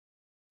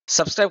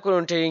Subscribe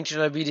করুন training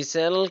tutorial BD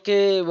চ্যানেলকে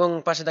এবং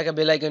পাশে থাকা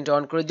বেল আইকনটি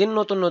অন করে দিন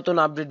নতুন নতুন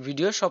আপডেট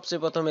ভিডিও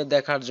সবচেয়ে প্রথমে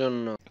দেখার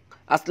জন্য।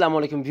 আসসালামু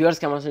আলাইকুম ভিউয়ার্স,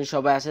 কেমন আছেন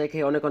সবাই? আশা রাখি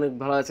অনেক অনেক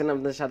ভালো আছেন।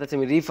 আপনাদের সাথে আছে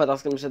আমি রিফাত।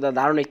 আজকে আমার সাথে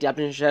দারুণ একটি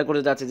অ্যাপ্লিকেশন শেয়ার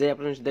করতে যাচ্ছে, যে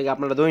অ্যাপ্লিকেশন থেকে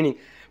আপনারা দৈনিক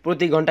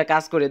প্রতি ঘন্টা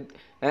কাজ করে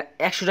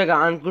 100 টাকা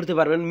আর্ন করতে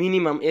পারবেন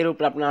মিনিমাম। এর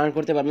উপর আপনি আর্ন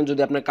করতে পারবেন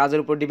যদি আপনার কাজের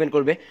উপর ডিপেন্ড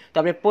করবে। তো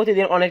আপনি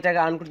প্রতিদিন অনেক টাকা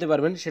আর্ন করতে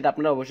পারবেন, সেটা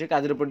আপনার অবশ্যই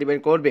কাজের উপর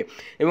ডিপেন্ড করবে।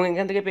 এবং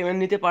এখান থেকে পেমেন্ট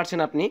নিতে পারছেন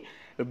আপনি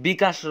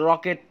বিকাশ,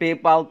 রকেট,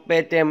 পেপাল,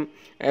 পেটিএম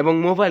এবং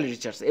মোবাইল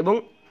রিচার্জ এবং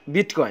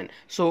বিটকয়েন।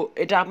 সো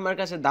এটা আপনার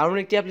কাছে দারুণ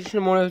একটি অ্যাপ্লিকেশন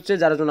মনে হচ্ছে,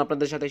 যার জন্য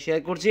আপনাদের সাথে শেয়ার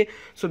করছি।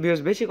 সো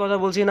ভিউয়ার্স, বেশি কথা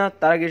বলছি না,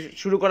 তার আগে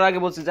শুরু করার আগে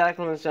বলছি, যারা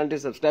এখন চ্যানেলটি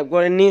সাবস্ক্রাইব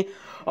করেননি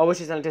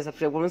অবশ্যই চ্যানেলটি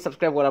সাবস্ক্রাইব করবেন।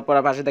 সাবস্ক্রাইব করার পর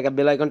পাশে থাকা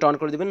বেল আইকনটা অন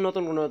করে দিবেন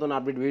নতুন নতুন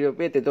আপডেট ভিডিও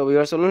পেতে। তো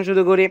ভিউয়ার্স, চলুন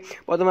শুরু করি।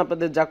 প্রথমে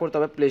আপনাদের যা করতে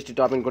হবে, প্লে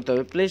স্টোরটা ওপেন করতে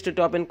হবে। প্লে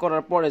স্টোরটা ওপেন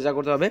করার পরে যা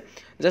করতে হবে,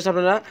 জাস্ট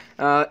আপনারা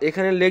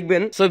এখানে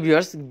লিখবেন, so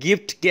viewers,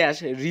 gift cash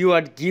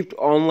reward gift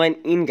online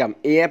income.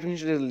 এই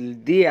অ্যাপ্লিকেশন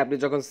দিয়ে আপনি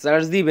যখন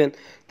সার্চ দিবেন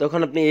তখন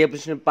আপনি এই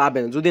অ্যাপ্লিকেশন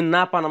পাবেন। যদি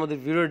না পান, আমাদের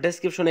ভিডিওর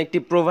ডেসক্রিপশনে একটি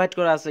প্রোভাইড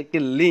করা আছে একটি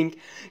লিঙ্ক,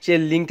 সেই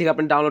লিঙ্ক থেকে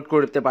আপনি ডাউনলোড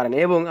করতে পারেন।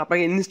 এবং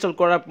আপনাকে ইনস্টল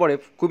করার পরে,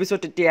 খুবই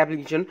ছোট্ট একটি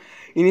অ্যাপ্লিকেশন,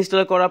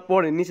 ইনস্টল করার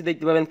পরে নিচে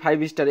দেখতে পাবেন 5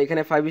 স্টার,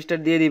 এখানে 5 স্টার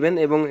দিয়ে দিবেন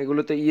এবং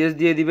এগুলোতে ইয়েস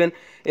দিয়ে দিবেন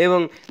এবং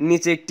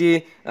নিচে একটি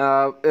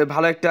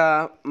ভালো একটা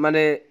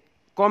মানে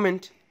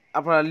কমেন্ট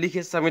আপনারা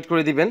লিখে সাবমিট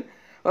করে দিবেন।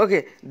 ওকে,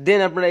 দেন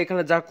আপনারা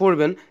এখানে যা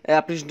করবেন,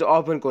 অ্যাপ্লিকেশনটা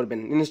ওপেন করবেন।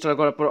 ইনস্টল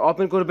করার পর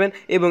ওপেন করবেন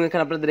এবং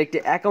এখানে আপনাদের একটি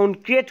অ্যাকাউন্ট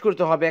ক্রিয়েট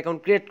করতে হবে। অ্যাকাউন্ট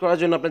ক্রিয়েট করার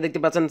জন্য আপনারা দেখতে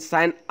পাচ্ছেন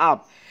সাইন আপ,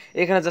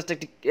 এখানে জাস্ট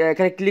একটি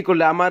এখানে ক্লিক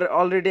করলে, আমার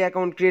অলরেডি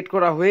অ্যাকাউন্ট ক্রিয়েট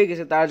করা হয়ে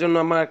গেছে, তার জন্য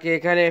আমাকে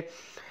এখানে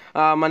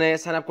মানে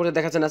সাইন আপ করতে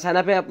দেখাচ্ছে না। সাইন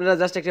আপে আপনারা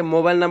জাস্ট একটা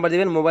মোবাইল নাম্বার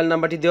দিবেন। মোবাইল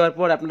নাম্বারটি দেওয়ার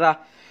পর আপনারা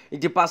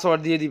একটি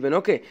পাসওয়ার্ড দিয়ে দিবেন।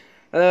 ওকে,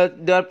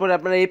 দেওয়ার পরে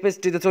আপনারা এই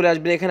পেজটিতে চলে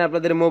আসবেন। এখানে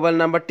আপনাদের মোবাইল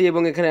নাম্বারটি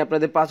এবং এখানে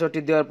আপনাদের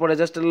পাসওয়ার্ডটি দেওয়ার পরে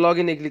জাস্ট লগ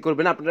ইনে ক্লিক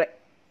করবেন। আপনারা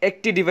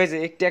একটি ডিভাইসে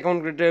একটি অ্যাকাউন্ট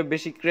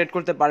বেশি ক্রিয়েট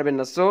করতে পারবেন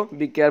না, সো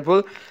বি কেয়ারফুল।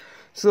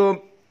 সো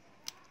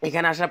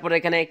এখানে আসার পরে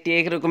এখানে একটি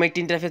এরকম একটি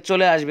ইন্টারফেস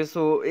চলে আসবে।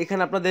 সো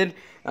এখানে আপনাদের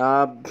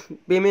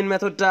পেমেন্ট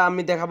মেথডটা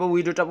আমি দেখাবো,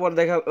 উইডোটা পর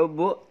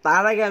দেখাবো।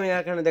 তার আগে আমি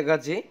এখানে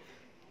দেখাচ্ছি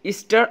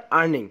স্টার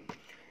আর্নিং।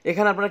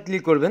 এখানে আপনারা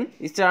ক্লিক করবেন।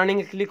 স্টার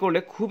আর্নিংয়ে ক্লিক করলে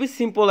খুবই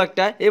সিম্পল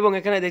একটা, এবং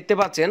এখানে দেখতে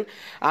পাচ্ছেন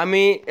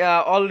আমি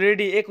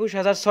অলরেডি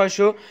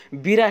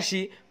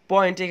 21,682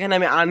 পয়েন্ট এখানে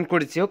আমি আর্ন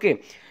করেছি। ওকে,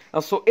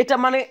 সো এটা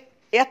মানে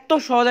এত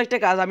সহজ একটা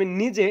কাজ, আমি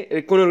নিজে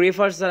কোনো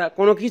রেফার ছাড়া,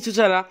 কোনো কিছু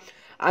ছাড়া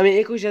আমি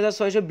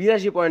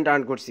 21,682 পয়েন্ট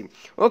আর্ন করছি।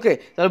 ওকে,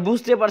 তাহলে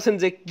বুঝতে পারছেন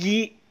যে কি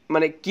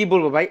মানে কি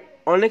বলবো ভাই,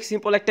 অনেক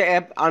সিম্পল একটা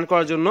অ্যাপ আর্ন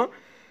করার জন্য।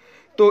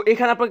 তো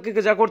এখানে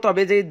আপনাকে যা করতে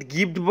হবে, যে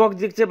গিফট বক্স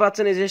দেখতে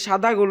পাচ্ছেন, এই যে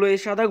সাদাগুলো, এই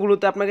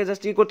সাদাগুলোতে আপনাকে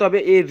জাস্ট কী করতে হবে,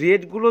 এই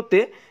রেডগুলোতে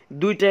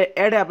দুইটা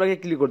অ্যাডে আপনাকে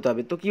ক্লিক করতে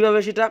হবে। তো কীভাবে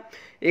সেটা,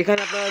 এখানে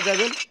আপনারা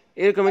যাবেন,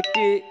 এরকম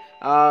একটি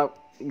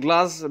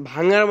গ্লাস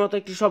ভাঙার মতো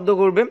একটি শব্দ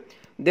করবে,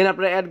 দেন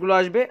আপনার অ্যাডগুলো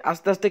আসবে,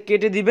 আস্তে আস্তে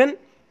কেটে দিবেন।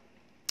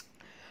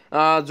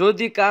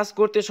 যদি কাজ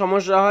করতে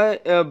সমস্যা হয়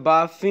বা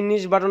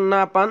ফিনিশ বাটন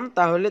না পান,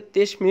 তাহলে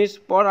 23 মিনিট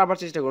পর আবার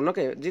চেষ্টা করুন।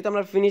 ওকে, যেহেতু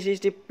আমরা ফিনিশ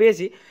স্টেপ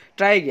পেয়েছি,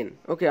 ট্রাই এগেন।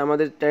 ওকে,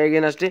 আমাদের ট্রাই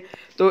এগেন আসছে।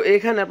 তো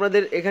এখানে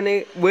আপনাদের এখানে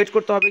ওয়েট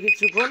করতে হবে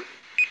কিছুক্ষণ।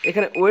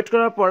 এখানে ওয়েট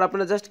করার পর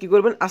আপনারা জাস্ট কী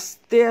করবেন,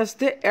 আস্তে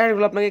আস্তে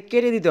অ্যাডগুলো আপনাকে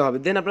কেটে দিতে হবে,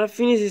 দেন আপনারা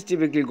ফিনিশ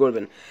স্টেপে ক্লিক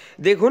করবেন।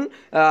 দেখুন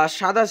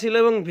সাদা ছিল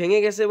এবং ভেঙে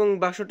গেছে এবং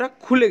বাক্সটা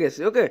খুলে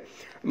গেছে। ওকে,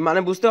 মানে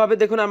বুঝতে হবে,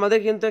 দেখুন আমাদের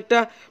কিন্তু একটা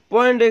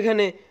পয়েন্ট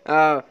এখানে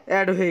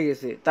অ্যাড হয়ে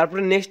গেছে।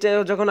 তারপরে নেক্সট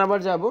যখন আবার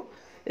যাব,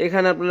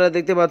 এখানে আপনারা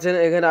দেখতে পাচ্ছেন,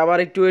 এখানে আবার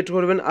একটু ওয়েট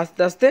করবেন,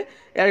 আস্তে আস্তে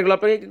অ্যাডগুলো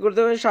আপনাকে কী করতে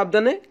হবে,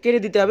 সাবধানে কেটে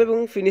দিতে হবে এবং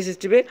ফিনিশ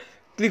স্টেপে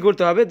ক্লিক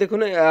করতে হবে।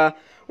 দেখুন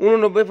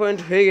 89 পয়েন্ট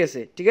হয়ে গেছে।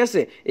 ঠিক আছে,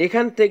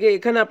 এখান থেকে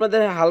এখানে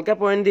আপনাদের হালকা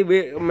পয়েন্ট দিবে,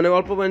 মানে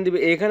অল্প পয়েন্ট দিবে,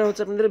 এখানে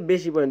হচ্ছে আপনাদের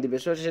বেশি পয়েন্ট দিবে।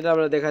 সেটা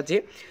আমরা দেখাচ্ছি।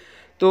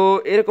 তো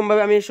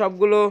এরকমভাবে আমি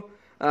সবগুলো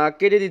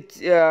কেটে দিচ্ছি,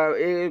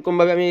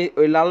 এরকমভাবে আমি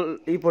ওই লাল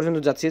এই পর্যন্ত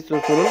যাচ্ছি। তো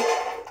চলুন।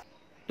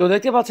 তো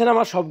দেখতে পাচ্ছেন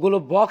আমার সবগুলো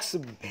বক্স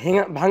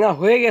ভাঙা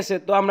হয়ে গেছে।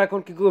 তো আমরা এখন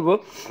কী করব,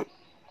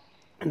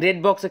 রেড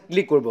বক্সে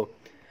ক্লিক করব।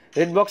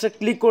 রেড বক্সে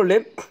ক্লিক করলে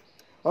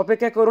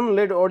অপেক্ষা করুন,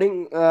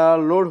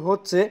 লোড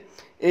হচ্ছে।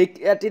 এই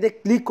অ্যাডটিতে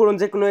ক্লিক করুন,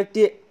 যে কোনো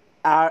একটি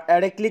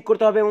অ্যাডে ক্লিক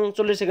করতে হবে এবং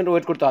 40 সেকেন্ড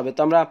ওয়েট করতে হবে। তো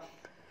আমরা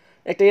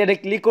একটা অ্যাডে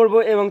ক্লিক করব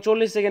এবং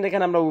 40 সেকেন্ড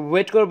এখানে আমরা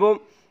ওয়েট করব,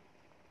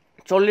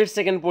 40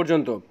 সেকেন্ড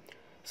পর্যন্ত।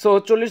 সো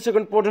 40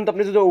 সেকেন্ড পর্যন্ত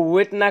আপনি যদি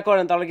ওয়েট না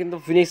করেন, তাহলে কিন্তু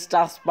ফিনিশ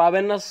টাস্ক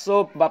পাবেন না, সো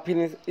বা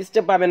ফিনিশ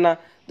স্টেপ পাবেন না।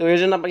 তো এই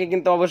জন্য আপনাকে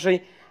কিন্তু অবশ্যই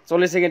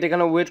 40 সেকেন্ড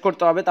এখানে ওয়েট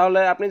করতে হবে। তাহলে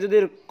আপনি যদি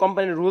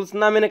কোম্পানির রুলস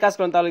না মেনে কাজ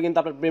করেন, তাহলে কিন্তু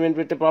আপনার পেমেন্ট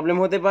পেতে প্রবলেম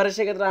হতে পারে।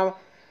 সেক্ষেত্রে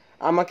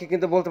আমাকে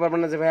কিন্তু বলতে পারবেন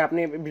না যে ভাই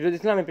আপনি ভিডিও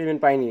দিচ্ছিলেন, আমি পেমেন্ট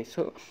পাইনি।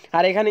 সো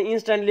আর এখানে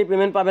ইনস্ট্যান্টলি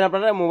পেমেন্ট পাবেন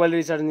আপনারা মোবাইল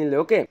রিচার্জ নিলে।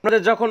 ওকে,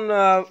 আপনাদের যখন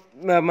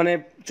মানে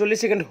 40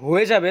 সেকেন্ড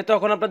হয়ে যাবে,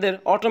 তখন আপনাদের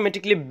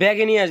অটোমেটিকলি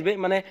ব্যাগে নিয়ে আসবে,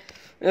 মানে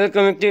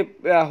এরকম একটি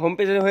হোম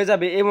পেজে হয়ে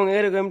যাবে এবং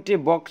এরকম একটি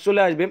বক্স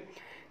চলে আসবে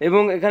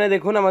এবং এখানে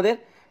দেখুন আমাদের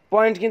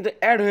পয়েন্ট কিন্তু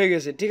অ্যাড হয়ে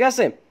গেছে। ঠিক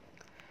আছে,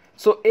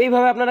 সো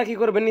এইভাবে আপনারা কী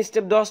করবেন,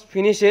 স্টেপ 10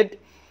 ফিনিশেড।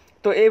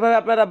 তো এইভাবে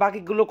আপনারা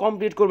বাকিগুলো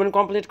কমপ্লিট করবেন।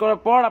 কমপ্লিট করার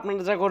পর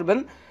আপনারা যা করবেন,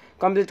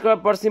 কমপ্লিট করার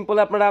পর সিম্পল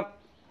আপনারা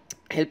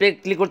হেল্পে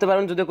ক্লিক করতে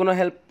পারেন যদি কোনো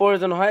হেল্প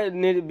প্রয়োজন হয়।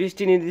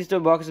 20টি নির্দিষ্ট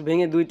বক্স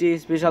ভেঙে 2টি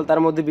স্পেশাল, তার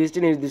মধ্যে 20টি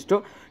নির্দিষ্ট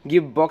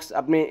গিফট বক্স,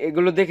 আপনি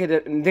এগুলো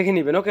দেখে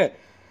নেবেন। ওকে,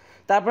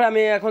 তারপরে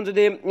আমি এখন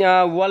যদি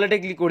ওয়ালেটে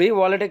ক্লিক করি,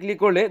 ওয়ালেটে ক্লিক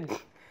করলে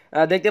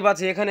দেখতে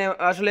পাচ্ছি এখানে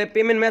আসলে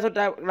পেমেন্ট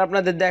মেথডটা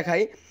আপনাদের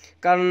দেখাই,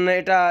 কারণ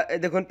এটা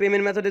দেখুন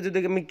পেমেন্ট মেথডে যদি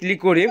আমি ক্লিক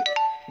করি,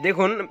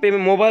 দেখুন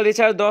মোবাইল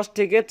রিচার্জ 10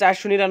 থেকে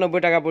 499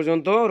 টাকা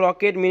পর্যন্ত,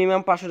 রকেট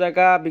মিনিমাম 500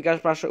 টাকা, বিকাশ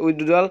 500,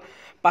 উইথড্রল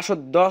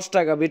 510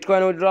 টাকা,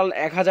 বিটকয়েন উইথড্রল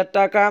 1000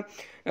 টাকা,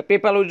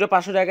 পেপ্যাল উইথড্রল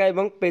 500 টাকা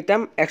এবং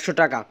পেটিএম 100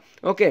 টাকা।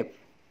 ওকে,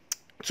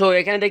 সো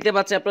এখানে দেখতে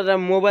পাচ্ছেন আপনারা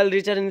মোবাইল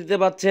রিচার্জ নিতে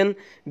পাচ্ছেন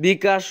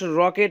বিকাশ,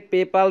 রকেট,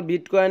 পেপ্যাল,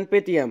 বিটকয়েন,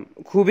 পেটিএম।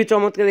 খুবই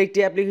চমৎকার একটি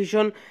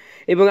অ্যাপ্লিকেশন,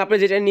 এবং আপনি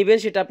যেটা নেবেন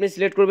সেটা আপনি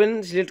সিলেক্ট করবেন।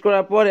 সিলেক্ট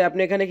করার পরে আপনি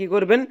এখানে কি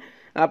করবেন,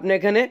 আপনি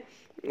এখানে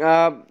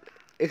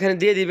এখানে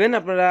দিয়ে দিবেন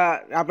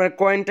আপনার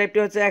কয়েন টাইপটি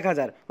হচ্ছে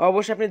 1000।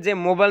 অবশ্যই আপনি যে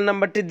মোবাইল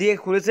নাম্বারটি দিয়ে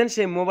খুলেছেন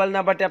সেই মোবাইল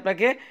নাম্বারটি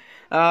আপনাকে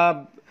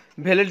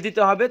ভ্যালিড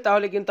দিতে হবে,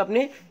 তাহলে কিন্তু আপনি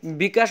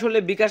বিকাশ হলে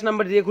বিকাশ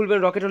নাম্বার দিয়ে খুলবেন,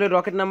 রকেট হলে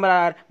রকেট নাম্বার,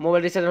 আর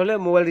মোবাইল রিচার্জ হলে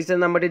মোবাইল রিচার্জ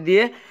নাম্বারটি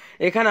দিয়ে।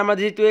 এখানে আমার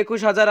যেহেতু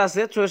 21000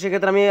 আছে, তো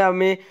সেক্ষেত্রে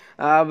আমি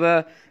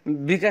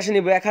বিকাশে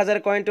নিব। 1000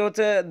 কয়েনটা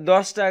হচ্ছে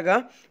 10 টাকা,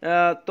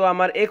 তো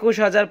আমার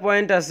 21000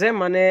 পয়েন্ট আছে,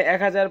 মানে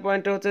 1000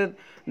 পয়েন্টে হচ্ছে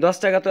 10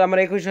 টাকা, তো আমার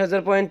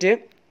 21000 পয়েন্টে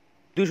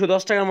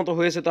 210 টাকার মতো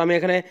হয়েছে। তো আমি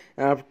এখানে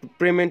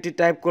পেমেন্টটি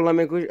টাইপ করলাম,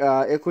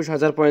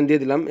 21000 পয়েন্ট দিয়ে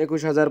দিলাম।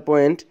 21000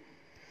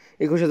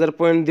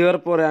 পয়েন্ট দেওয়ার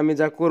পরে আমি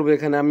যা করবো,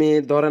 এখানে আমি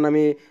ধরেন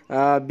আমি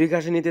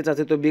বিকাশে নিতে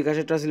চাচ্ছি, তো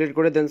বিকাশেরটা সিলেক্ট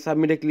করে দেন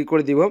সাবমিটে ক্লিক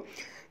করে দিব।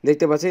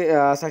 দেখতে পাচ্ছি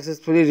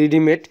সাকসেসফুলি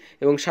রিডিমেড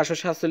এবং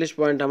 747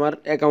 পয়েন্ট আমার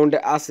অ্যাকাউন্টে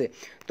আছে।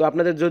 তো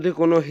আপনাদের যদি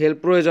কোনো হেল্প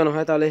প্রয়োজন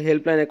হয় তাহলে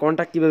হেল্পলাইনে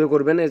কন্ট্যাক্ট কীভাবে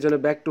করবেন, এর জন্য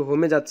ব্যাক টু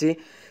হোমে যাচ্ছি,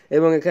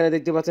 এবং এখানে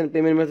দেখতে পাচ্ছেন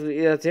পেমেন্ট মেথড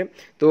আছে,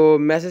 তো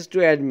মেসেজ টু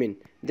অ্যাডমিন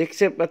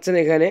দেখতে পাচ্ছেন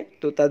এখানে।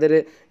 তো তাদের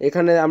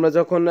এখানে আমরা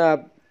যখন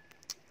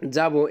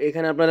যাব,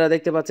 এখানে আপনারা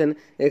দেখতে পাচ্ছেন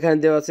এখানে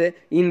দেওয়া আছে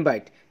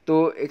ইনভাইট। তো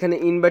এখানে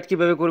ইনভাইট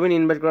কীভাবে করবেন,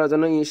 ইনভাইট করার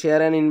জন্য শেয়ার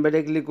অ্যান্ড ইনভাইটে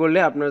ক্লিক করলে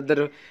আপনাদের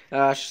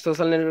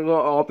সোশ্যাল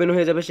নেটওয়ার্ক ওপেন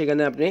হয়ে যাবে,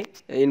 সেখানে আপনি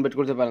ইনভাইট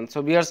করতে পারেন। সো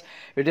ভিউয়ার্স,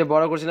 ভিডিও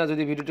বড় করছি না,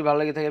 যদি ভিডিওটি ভালো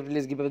লাগে থাকে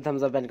please give a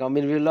Thums up and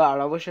comment below, আর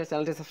অবশ্যই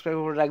চ্যানেলটি সাবস্ক্রাইব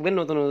করে রাখবেন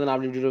নতুন নতুন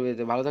আপডেট ভিডিও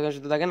পেতে। ভালো থাকেন,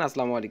 সুস্থ থাকেন,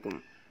 আসসালামু আলাইকুম।